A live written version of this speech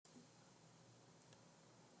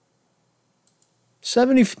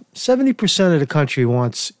70% of the country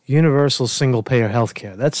wants universal single-payer health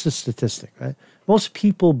care. That's the statistic, right? Most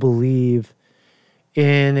people believe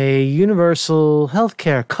in a universal health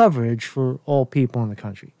care coverage for all people in the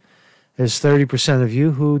country. There's 30% of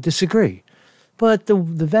you who disagree. But the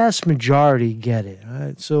vast majority get it,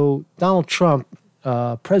 right? So Donald Trump,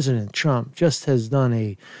 President Trump, just has done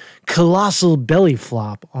a colossal belly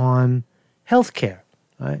flop on health care.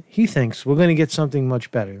 Right? He thinks we're going to get something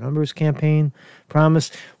much better. Remember his campaign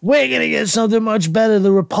promise? We're going to get something much better.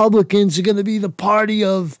 The Republicans are going to be the party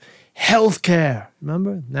of health care.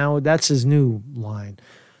 Remember? Now that's his new line.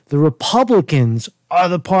 The Republicans are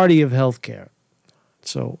the party of health care.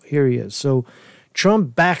 So here he is. So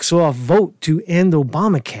Trump backs off vote to end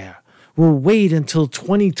Obamacare. We'll wait until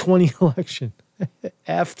 2020 election.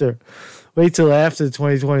 Wait till after the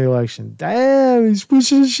 2020 election. Damn, he's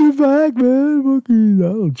pushing shit back, man. Fucking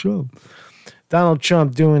Donald Trump. Donald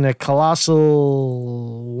Trump doing a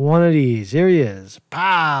colossal one of these. Here he is.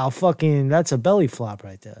 Pow, fucking, that's a belly flop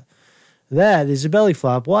right there. That is a belly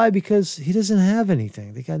flop. Why? Because he doesn't have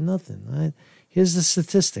anything. They got nothing, right? Here's the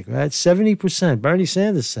statistic, right? 70%. Bernie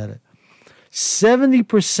Sanders said it.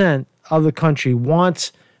 70% of the country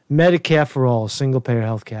wants Medicare for all, single-payer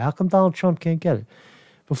health care. How come Donald Trump can't get it?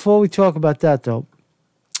 Before we talk about that, though,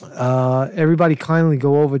 everybody kindly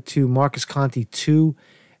go over to Marcus Conte 2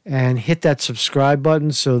 and hit that subscribe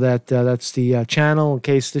button so that that's the channel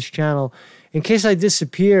in case I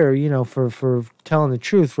disappear, you know, for telling the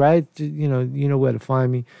truth, right? You know where to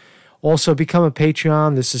find me. Also, become a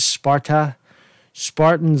Patreon. This is Sparta.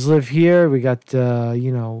 Spartans live here. We got,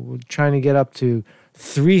 we're trying to get up to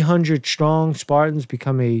 300 strong Spartans,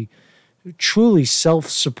 become a truly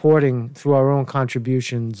self-supporting through our own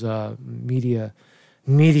contributions media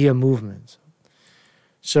movements.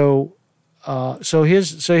 So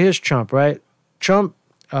here's Trump, right? Trump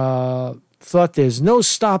thought there's no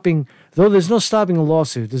stopping a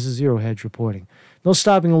lawsuit. This is Zero Hedge reporting. No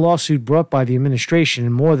stopping a lawsuit brought by the administration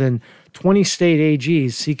and more than 20 state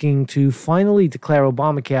AGs seeking to finally declare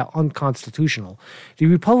Obamacare unconstitutional. The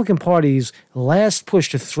Republican Party's last push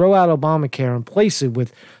to throw out Obamacare and replace it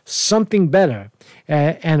with something better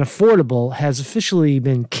and affordable has officially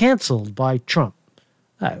been canceled by Trump.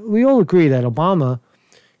 We all agree that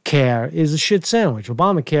Obamacare is a shit sandwich.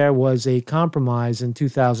 Obamacare was a compromise in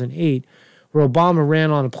 2008 where Obama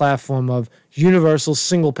ran on a platform of universal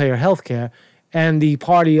single-payer health care, and the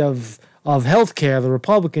party of healthcare, the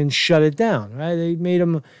Republicans, shut it down. Right?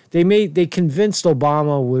 They convinced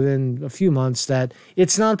Obama within a few months that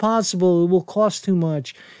it's not possible. It will cost too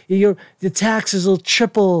much. The taxes will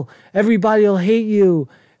triple. Everybody will hate you.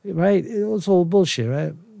 Right? It was all bullshit.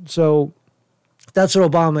 Right? So that's what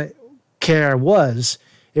Obamacare was.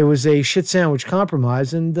 It was a shit sandwich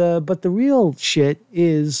compromise, and but the real shit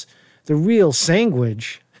is the real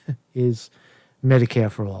sandwich is Medicare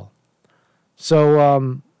for all.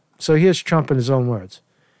 So here's Trump in his own words.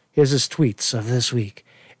 Here's his tweets of this week.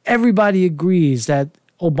 Everybody agrees that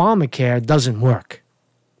Obamacare doesn't work.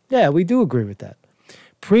 Yeah, we do agree with that.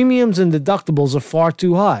 Premiums and deductibles are far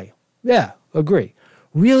too high. Yeah, agree.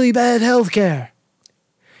 Really bad health care.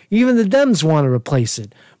 Even the Dems want to replace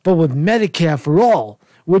it, but with Medicare for all,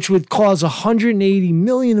 which would cause 180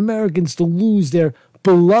 million Americans to lose their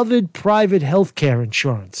beloved private health care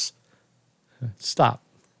insurance. Stop.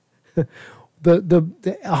 The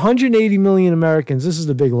 180 million Americans, this is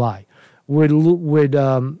the big lie, would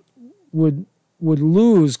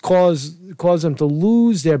cause them to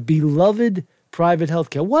lose their beloved private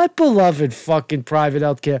health care. What beloved fucking private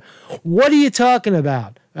health care? What are you talking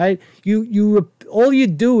about? Right? All you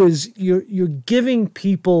do is you're giving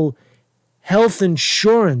people health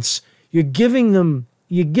insurance. You're giving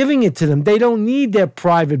it to them. They don't need their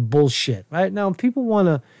private bullshit. Right? Now, if people want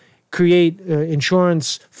to create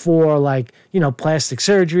insurance for, like, plastic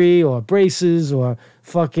surgery or braces or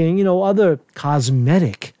fucking, other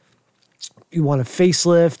cosmetic. You want a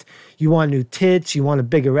facelift, you want new tits, you want a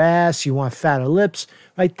bigger ass, you want fatter lips,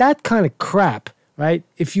 right? That kind of crap, right?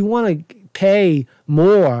 If you want to pay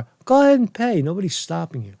more, go ahead and pay. Nobody's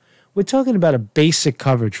stopping you. We're talking about a basic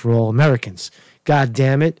coverage for all Americans. God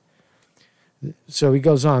damn it. So he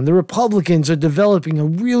goes on. The Republicans are developing a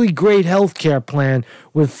really great health care plan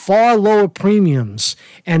with far lower premiums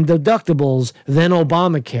and deductibles than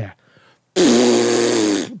Obamacare.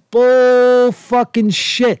 Bull fucking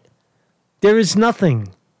shit. There is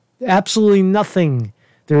nothing, absolutely nothing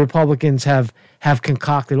the Republicans have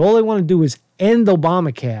concocted. All they want to do is end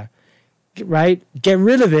Obamacare, right? Get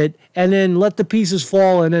rid of it and then let the pieces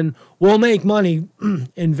fall, and then we'll make money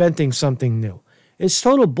inventing something new. It's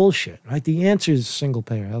total bullshit, right? The answer is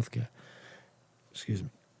single-payer healthcare. Excuse me.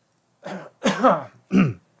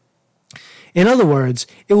 In other words,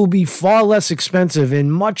 it will be far less expensive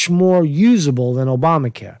and much more usable than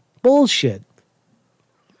Obamacare. Bullshit.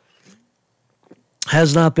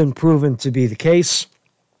 Has not been proven to be the case.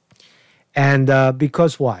 And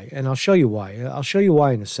because why? And I'll show you why. I'll show you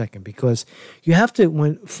why in a second. Because you have to,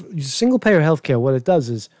 when single payer healthcare, what it does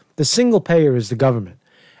is the single payer is the government.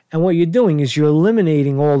 And what you're doing is you're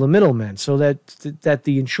eliminating all the middlemen so that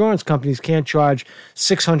the insurance companies can't charge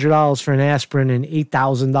 $600 for an aspirin and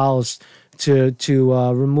 $8,000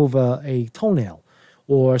 to remove a toenail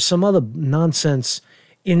or some other nonsense,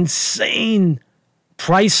 insane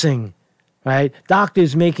pricing, right?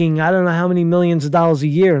 Doctors making I don't know how many millions of dollars a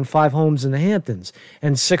year in 5 homes in the Hamptons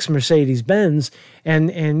and 6 Mercedes-Benz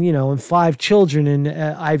and you know, and 5 children in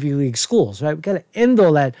Ivy League schools, right? We've got to end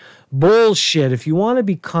all that bullshit. If you want to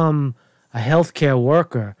become a healthcare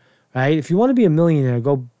worker, right? If you want to be a millionaire,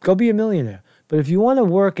 go be a millionaire. But if you want to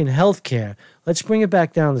work in healthcare, let's bring it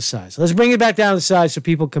back down to size. Let's bring it back down to size so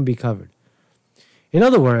people can be covered. In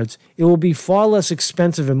other words, it will be far less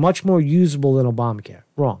expensive and much more usable than Obamacare.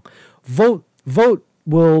 Wrong. Vote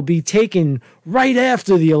will be taken right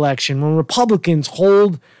after the election when Republicans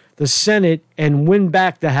hold the Senate and win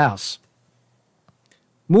back the House.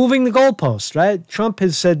 Moving the goalpost, right? Trump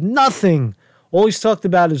has said nothing. All he's talked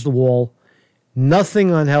about is the wall.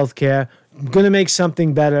 Nothing on healthcare. Going to make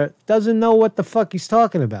something better. Doesn't know what the fuck he's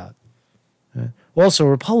talking about. Also,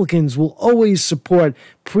 Republicans will always support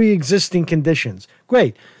pre-existing conditions.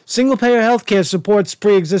 Great. Single-payer healthcare supports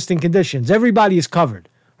pre-existing conditions. Everybody is covered,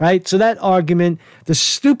 right? So that argument, the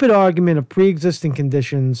stupid argument of pre-existing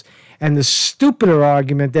conditions and the stupider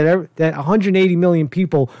argument that 180 million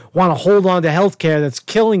people want to hold on to healthcare that's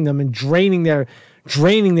killing them and draining their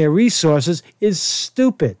resources is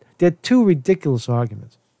stupid. They're two ridiculous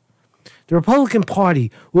arguments. The Republican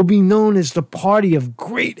Party will be known as the party of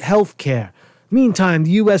great health care. Meantime,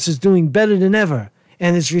 the U.S. is doing better than ever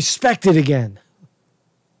and is respected again.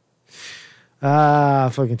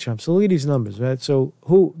 Fucking Trump. So look at these numbers, right? So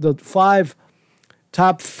the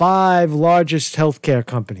top 5 largest healthcare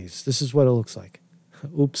companies. This is what it looks like.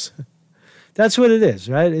 Oops. That's what it is,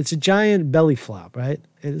 right? It's a giant belly flop, right?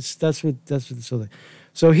 That's what it's like.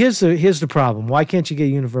 So here's the problem. Why can't you get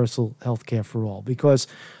universal health care for all? Because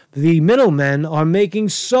the middlemen are making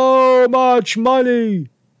so much money.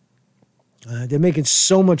 They're making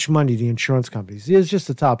so much money, the insurance companies. Here's just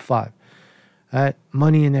the top 5.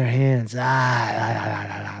 Money in their hands.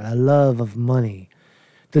 The love of money.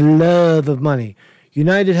 The love of money.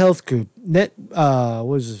 United Health Group. Net,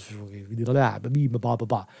 what is this?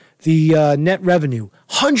 The net revenue,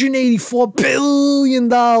 $184 billion.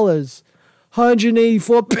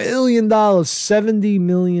 $184 billion. 70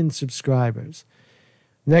 million subscribers.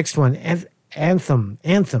 Next one, Anthem,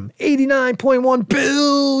 $89.1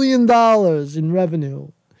 billion in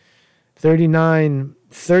revenue. 39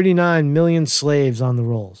 million slaves on the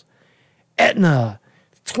rolls. Aetna,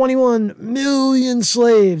 21 million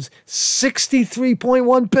slaves,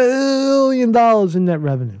 $63.1 billion in net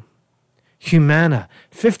revenue. Humana,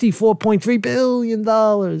 $54.3 billion,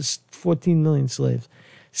 14 million slaves.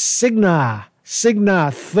 Cigna,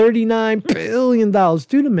 $39 billion.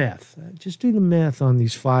 Do the math. Just do the math on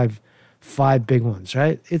these five big ones,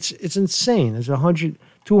 right? It's insane. There's 100,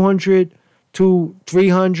 200,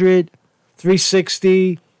 300,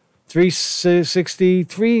 360,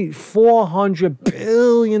 400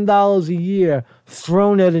 billion dollars a year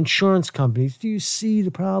thrown at insurance companies. Do you see the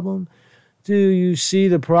problem? Do you see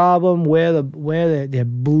the problem where they're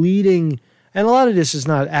bleeding? And a lot of this is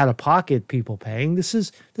not out-of-pocket people paying. This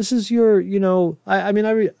is your, you know, I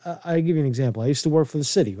give you an example. I used to work for the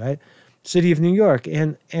city, right? City of New York,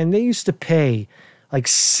 and they used to pay like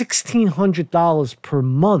 $1,600 per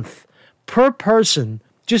month per person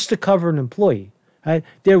just to cover an employee, right?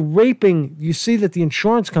 They're raping. You see that the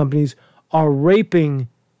insurance companies are raping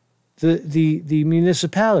the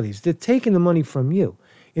municipalities. They're taking the money from you.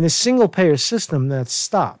 In a single-payer system, that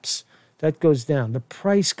stops. That goes down. The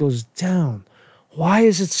price goes down. Why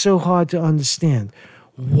is it so hard to understand?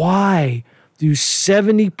 Why do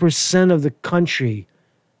 70% of the country,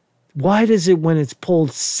 why does it, when it's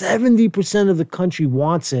polled, 70% of the country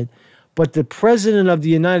wants it, but the president of the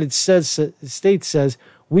United States says,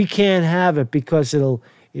 we can't have it because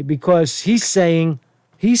he's saying,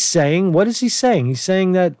 what is he saying? He's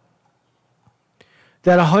saying that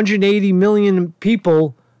 180 million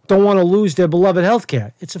people don't want to lose their beloved health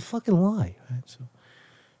care. It's a fucking lie. Right?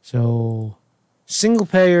 So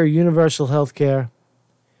single-payer, universal health care,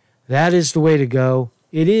 that is the way to go.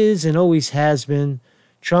 It is and always has been.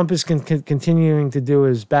 Trump is continuing to do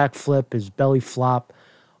his backflip, his belly flop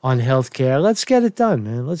on healthcare. Let's get it done,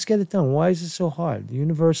 man. Let's get it done. Why is it so hard?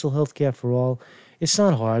 Universal healthcare for all. It's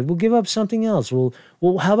not hard. We'll give up something else. Well,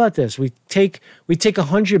 how about this? We take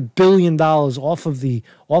 $100 billion off of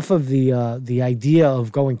the idea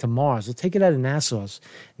of going to Mars. We'll take it out of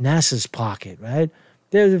NASA's pocket, right?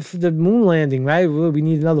 The moon landing, right? We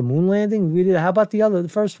need another moon landing. How about the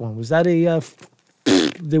first one? Was that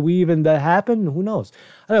did we even that happen? Who knows?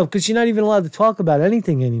 I don't know, because you're not even allowed to talk about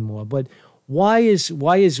anything anymore. But why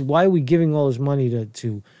are we giving all this money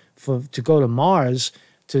to go to Mars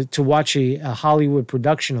to watch a Hollywood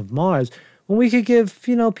production of Mars when we could give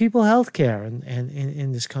people health care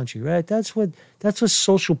in this country, right? That's what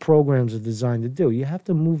social programs are designed to do. You have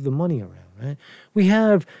to move the money around, right? We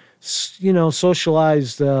have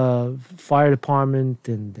socialized fire department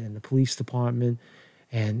and the police department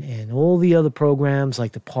and all the other programs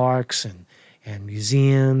like the parks and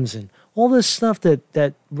museums and all this stuff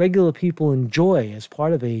that regular people enjoy as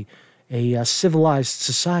part of a civilized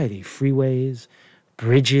society. Freeways,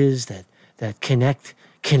 bridges that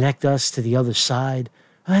connect us to the other side,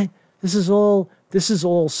 right? This is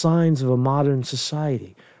all signs of a modern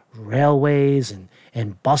society. Railways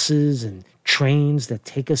and buses and trains that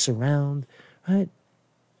take us around, right?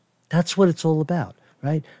 That's what it's all about,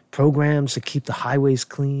 right? Programs to keep the highways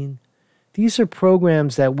clean. These are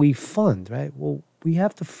programs that we fund, right? Well, we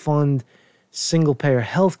have to fund single-payer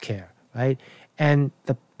health care, right? And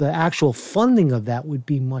the actual funding of that would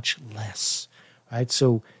be much less, right?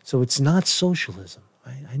 So it's not socialism,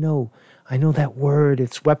 right? I know that word,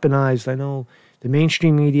 it's weaponized. I know the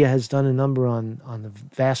mainstream media has done a number on the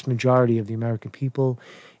vast majority of the American people.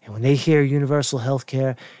 And when they hear universal health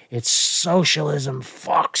care, it's socialism.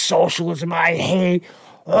 Fuck socialism. I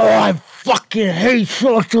fucking hate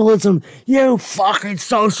socialism. You fucking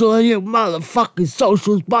socialist, you motherfucking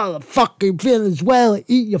socialist, motherfucking Venezuela.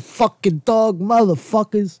 Eat your fucking dog,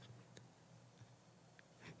 motherfuckers.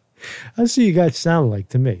 That's what you guys sound like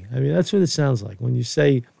to me. I mean, that's what it sounds like when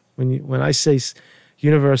I say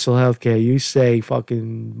universal health care, you say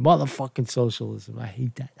fucking motherfucking socialism. I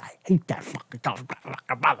hate that. I hate that fucking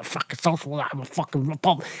motherfucking socialism. I'm a fucking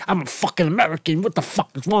Republican. I'm a fucking American. What the fuck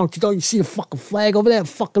is wrong with you? Don't you see the fucking flag over there?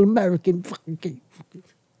 Fucking American. Fucking.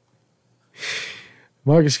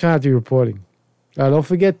 Marcus Conte reporting. Don't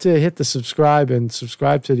forget to hit the subscribe to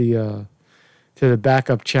the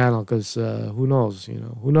backup channel because who knows?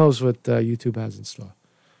 Who knows what YouTube has in store.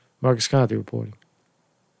 Marcus Conte reporting.